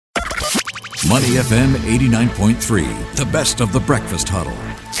Money FM 89.3, the best of the breakfast huddle.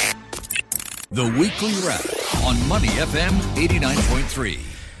 The weekly wrap on Money FM 89.3.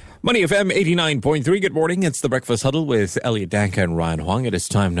 Money FM 89.3. Good morning. It's the Breakfast Huddle with Elliot Danker and Ryan Huang. It is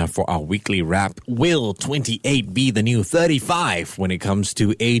time now for our weekly wrap. Will 28 be the new 35 when it comes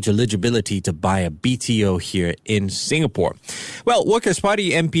to age eligibility to buy a BTO here in Singapore? Well, Workers'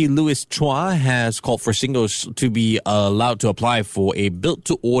 Party MP Louis Chua has called for singles to be allowed to apply for a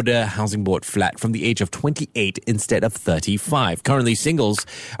built-to-order housing board flat from the age of 28 instead of 35. Currently, singles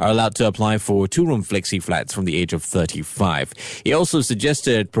are allowed to apply for two-room flexi flats from the age of 35. He also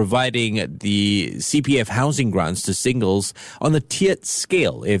suggested providing the CPF housing grants to singles on a tiered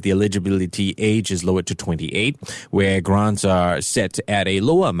scale if the eligibility age is lowered to 28, where grants are set at a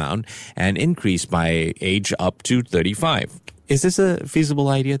lower amount and increased by age up to 35. Is this a feasible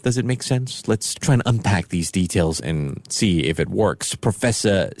idea? Does it make sense? Let's try and unpack these details and see if it works.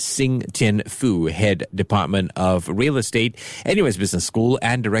 Professor Sing Tien Fu, Head Department of Real Estate, NUS Business School,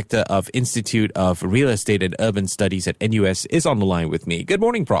 and Director of Institute of Real Estate and Urban Studies at NUS, is on the line with me. Good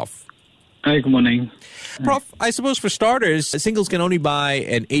morning, Prof. Hi, good morning. Prof, I suppose for starters, singles can only buy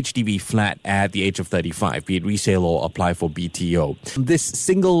an HDB flat at the age of 35, be it resale or apply for BTO. This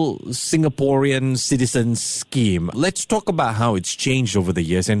single Singaporean citizen scheme, let's talk about how it's changed over the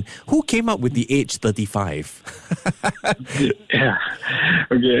years and who came up with the age 35. Yeah.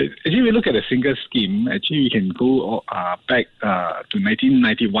 Okay. Actually, we look at the single scheme. Actually, we can go back to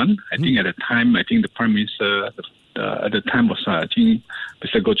 1991. I think at the time, the Prime Minister at the time was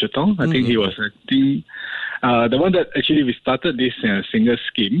Mr. Goh Chok Tong. I think he was the one that actually we started this single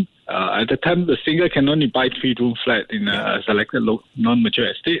scheme. At the time, the single can only buy 3-room flat in a selected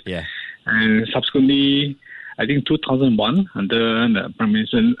non-mature estate. Yeah. And subsequently, I think 2001, under the Prime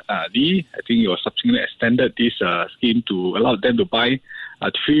Minister Lee, I think it was subsequently extended this scheme to allow them to buy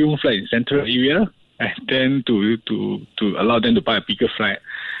a 3-room flat in central area, and then to allow them to buy a bigger flat.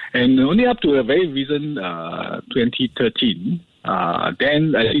 And only up to a very recent 2013,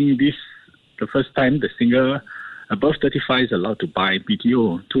 then I think this the first time the single above 35 is allowed to buy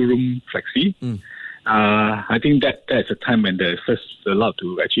BTO, 2-room flexi. I think that's a time when they're first allowed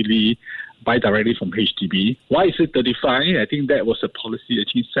to actually buy directly from HDB. Why is it 35? I think that was a policy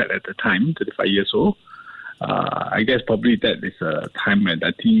actually set at the time, 35 years old. I guess probably that is a time when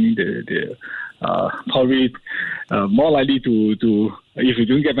I think they're probably more likely to if you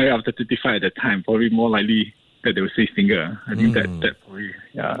don't get married after 35 at the time, probably more likely that they will say single. I think that probably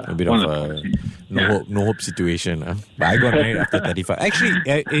a bit of a no hope situation. But I got married after 35.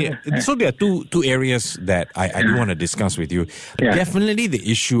 Actually, so there are two areas that I do want to discuss with you. Yeah. Definitely the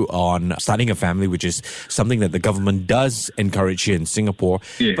issue on starting a family, which is something that the government does encourage here in Singapore.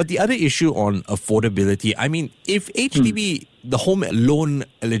 Yeah. But the other issue on affordability, I mean, if HDB, the home loan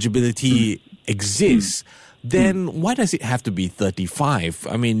eligibility exists, then why does it have to be 35?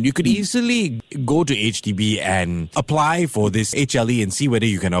 I mean, you could easily go to HDB and apply for this HLE and see whether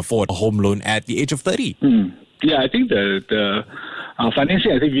you can afford a home loan at the age of 30. Yeah, I think the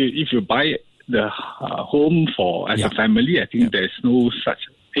financing, I think if you buy the home as a family, I think there's no such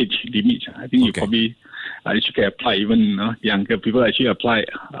age limit. I think you probably you can apply, even younger people actually apply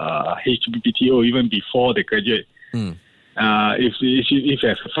HDB BTO even before they graduate. If you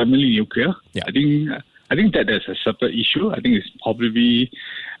have a family nuclear, I think that there's a separate issue. I think it's probably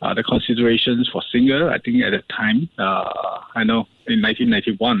the considerations for single. I think at the time, I know in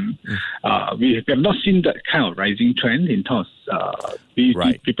 1991, we have not seen that kind of rising trend in terms of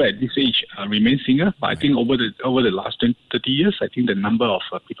people at this age remain single. But I think over the last 30 years, I think the number of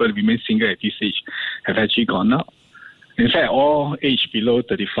people that remain single at this age have actually gone up. In fact, all age below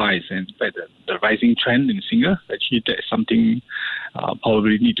 35 is in fact the rising trend in single. Actually, that is something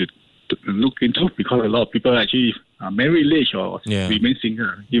probably need to look into, because a lot of people actually marry late or remain single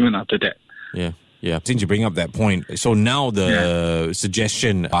even after that. Yeah. Since you bring up that point, so now the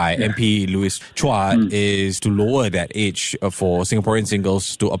suggestion by MP Louis Chua is to lower that age for Singaporean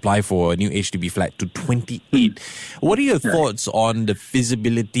singles to apply for a new HDB flat to 28. What are your thoughts on the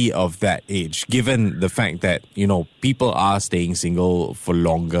feasibility of that age, given the fact that, people are staying single for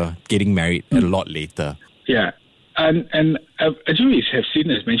longer, getting married a lot later? Yeah. And actually, we have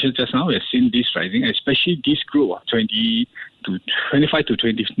seen, as mentioned just now, we have seen this rising, especially this group of 25 to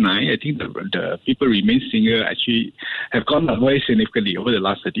 29. I think the people remain single actually have gone up very significantly over the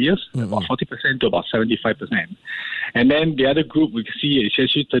last 30 years, about 40% to about 75%. And then the other group we see is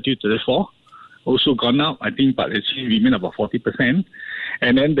actually 30 to 34, also gone up, I think, but actually remain about 40%.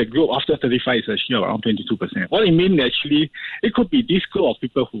 And then the group after 35 is actually around 22%. What it means actually, it could be this group of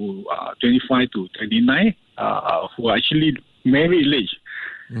people who are 25 to 29 who are actually married late.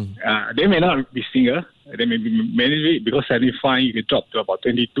 They may not be single. They may be married because 75 you can drop to about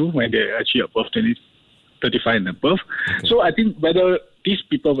 22 when they're actually above 35 and above. Okay. So I think whether these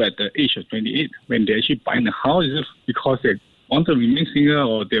people were at the age of 28 when they're actually buying a house, is it because they want to remain single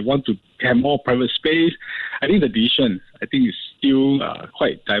or they want to have more private space? I think the decision, is still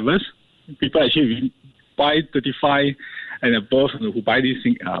quite diverse. People actually buy 35 and above who buy this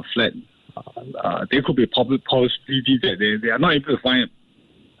flat. There could be a possibility that they are not able to find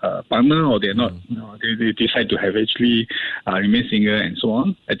a partner, or they're not. They decide to have actually remain single and so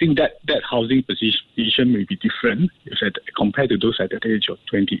on. I think that housing position may be different compared to those at the age of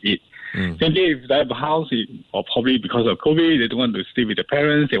 28. 28, if they have a house, or probably because of COVID, they don't want to stay with the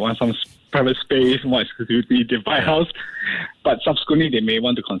parents. They want some private space, more exclusivity. They buy a house, but subsequently they may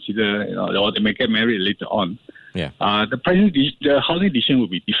want to consider, or they may get married later on. Yeah. The housing decision will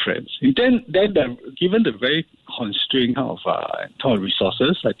be different. And then given the very constraint of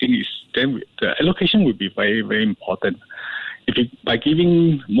resources, I think the allocation will be very, very important. By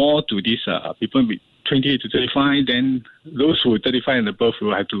giving more to these people with 28 to 35, then those who are 35 and above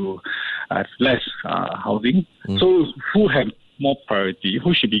will have to have less housing. So who have more priority,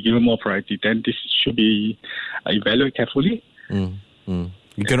 who should be given more priority, then this should be evaluated carefully.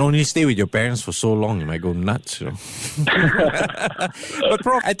 You can only stay with your parents for so long. You might go nuts. But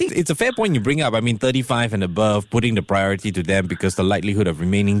Prof, I think it's a fair point you bring up. 35 and above, putting the priority to them because the likelihood of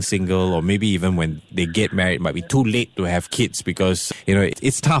remaining single, or maybe even when they get married, might be too late to have kids because,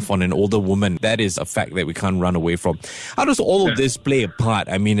 it's tough on an older woman. That is a fact that we can't run away from. How does all of this play a part?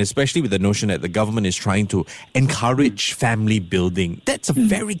 Especially with the notion that the government is trying to encourage family building. That's a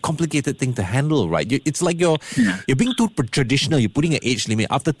very complicated thing to handle, right? It's like you're being too traditional. You're putting an age limit.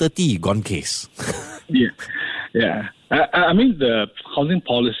 After 30, you're gone case. Yeah. The housing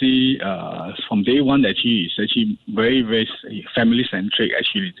policy from day one is actually very, very family-centric.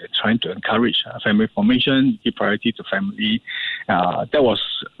 Actually, they're trying to encourage family formation, give priority to family. That was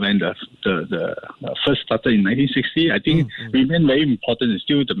when the first started in 1960. I think remain very important. It's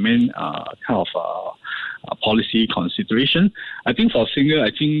still the main policy consideration. I think for single,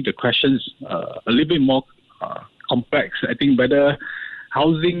 the question is a little bit more complex. I think whether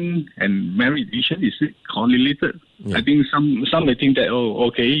housing and marriage decision is correlated. Yeah. I think some may think that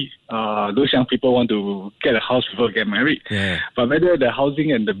those young people want to get a house before get married. Yeah. But whether the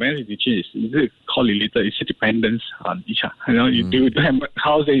housing and the marriage decision is it correlated? Is it dependence on each other? You don't have a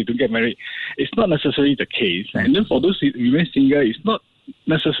house, then you don't get married. It's not necessarily the case. And then for those who remain single, it's not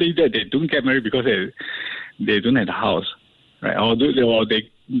necessarily that they don't get married because they don't have a house, right? Or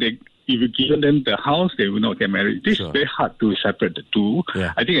they if you give them the house, they will not get married. This is very hard to separate the two.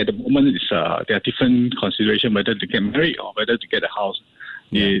 Yeah. I think at the moment there are different considerations whether to get married or whether to get a house.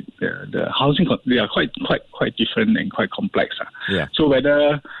 Yeah. The housing, they are quite different and quite complex. Yeah. So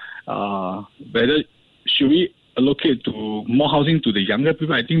whether should we allocate to more housing to the younger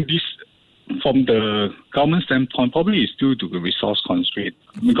people? I think this, from the government standpoint, probably is due to the resource constraint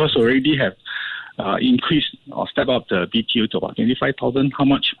because already have increase or step up the BTO to about 25,000.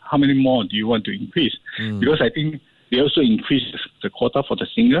 How many more do you want to increase? Because I think they also increased the quota for the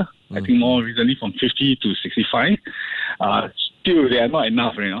single. I think more recently from 50 to 65. Still, they are not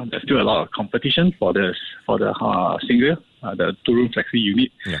enough. There's still a lot of competition for the single, the two-room flexi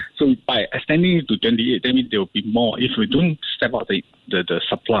unit. Yeah. So by extending it to 28, that means there will be more. If we don't step out the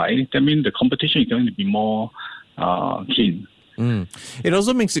supply, that means the competition is going to be more keen. It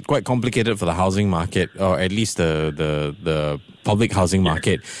also makes it quite complicated for the housing market, or at least the public housing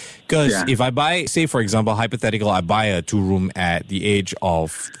market. Because if I buy, say for example, hypothetical, I buy a two-room at the age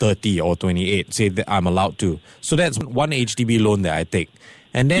of 30 or 28, say that I'm allowed to. So that's one HDB loan that I take.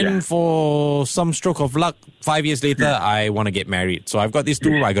 And then for some stroke of luck, 5 years later, I want to get married. So I've got this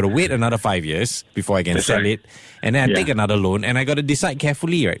two-room, I got to wait another 5 years before I can sell it. And then I take another loan, and I got to decide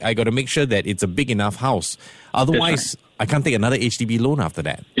carefully, right? I got to make sure that it's a big enough house. Otherwise, I can't take another HDB loan after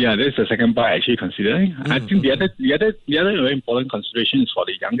that. Yeah, that's the second part actually considering. I think the other very important consideration is for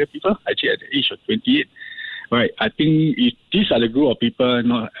the younger people, actually at the age of 28. Right, I think these are the group of people.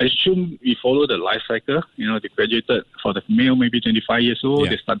 I assume we follow the life cycle. They graduated for the male, maybe 25 years old.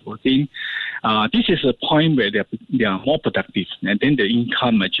 They start working. This is a point where they are more productive, and then the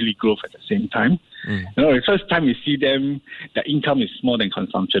income actually grows at the same time. The first time we see them, the income is more than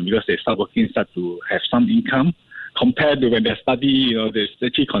consumption because they start working, start to have some income. Compared to when they study, they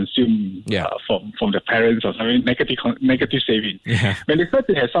actually consume from the parents or something, negative saving. Yeah. When they start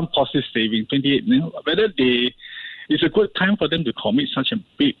to have some positive saving, 28, whether it's a good time for them to commit such a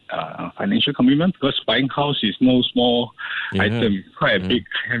big financial commitment because buying house is no small item, quite a big,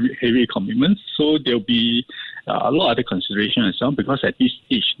 heavy commitment. So they'll be a lot of other considerations as well, because at this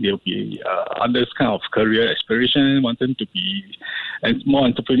age they'll be under kind of career aspiration, wanting to be more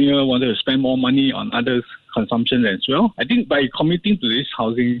entrepreneurial, wanting to spend more money on other consumption as well. I think by committing to this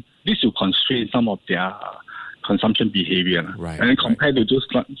housing, this will constrain some of their consumption behavior. Right, and compared to those,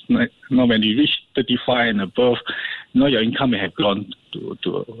 when you reach 35 and above, your income may have gone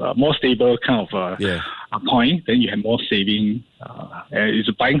to a more stable kind of a point. Then you have more saving. It's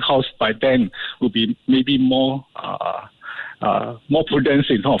a buying house by then will be maybe more prudence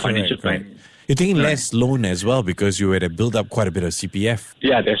in terms of financial planning. You're taking less loan as well because you had to build up quite a bit of CPF.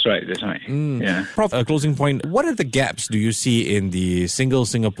 Yeah, that's right. Yeah. Prof, a closing point. What are the gaps do you see in the Single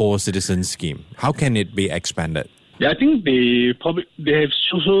Singapore Citizen Scheme? How can it be expanded? Yeah, I think they have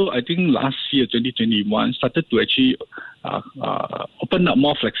also, I think last year, 2021, started to actually open up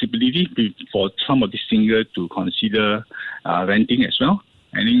more flexibility for some of the singles to consider renting as well.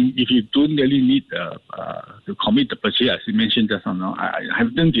 I think if you don't really need to commit the purchase, as you mentioned just now, I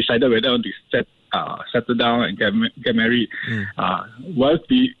haven't decided whether I want to settle down and get married.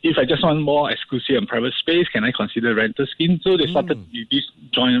 If I just want more exclusive and private space, can I consider rental scheme? So they started this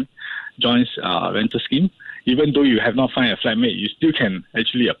joint rental scheme. Even though you have not found a flatmate, you still can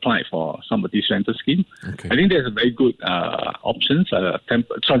actually apply for some of these rental scheme. Okay. I think there's a very good options.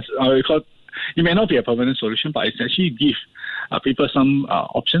 It may not be a permanent solution, but it's actually give people some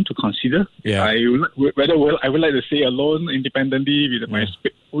option to consider. Yeah. I would like to stay alone independently with my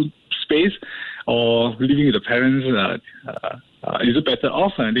own space, or living with the parents. Is it better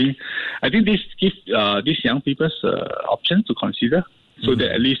off? I think this gives these young people option to consider, so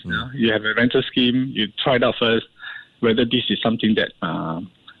that at least you have a rental scheme. You try it out first, whether this is something that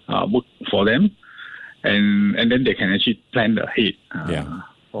work for them, and then they can actually plan ahead.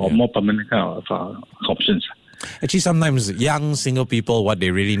 Or more permanent kind of options. Actually, sometimes young single people, what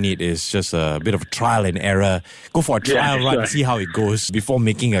they really need is just a bit of trial and error. Go for a trial run, see how it goes before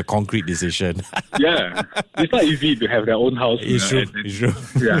making a concrete decision. It's not easy to have their own house. It's true.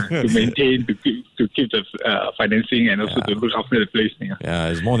 To maintain, to keep the financing, and also to look after the place.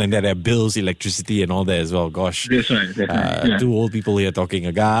 It's more than that. There are bills, electricity, and all that as well. Gosh, that's right. Two old people here talking.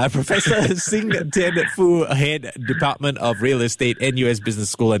 Professor Sing Tien Fu, Head Department of Real Estate, NUS Business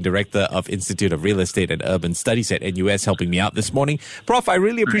School, and Director of Institute of Real Estate and Urban Studies at NUS, helping me out this morning. Prof, I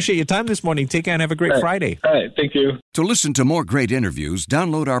really appreciate your time this morning. Take care and have a great Friday. All right, thank you. To listen to more great interviews,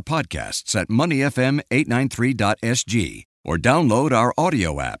 download our podcasts at moneyfm893.sg or download our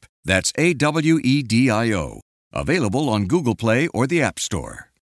audio app. That's AWEDIO. Available on Google Play or the App Store.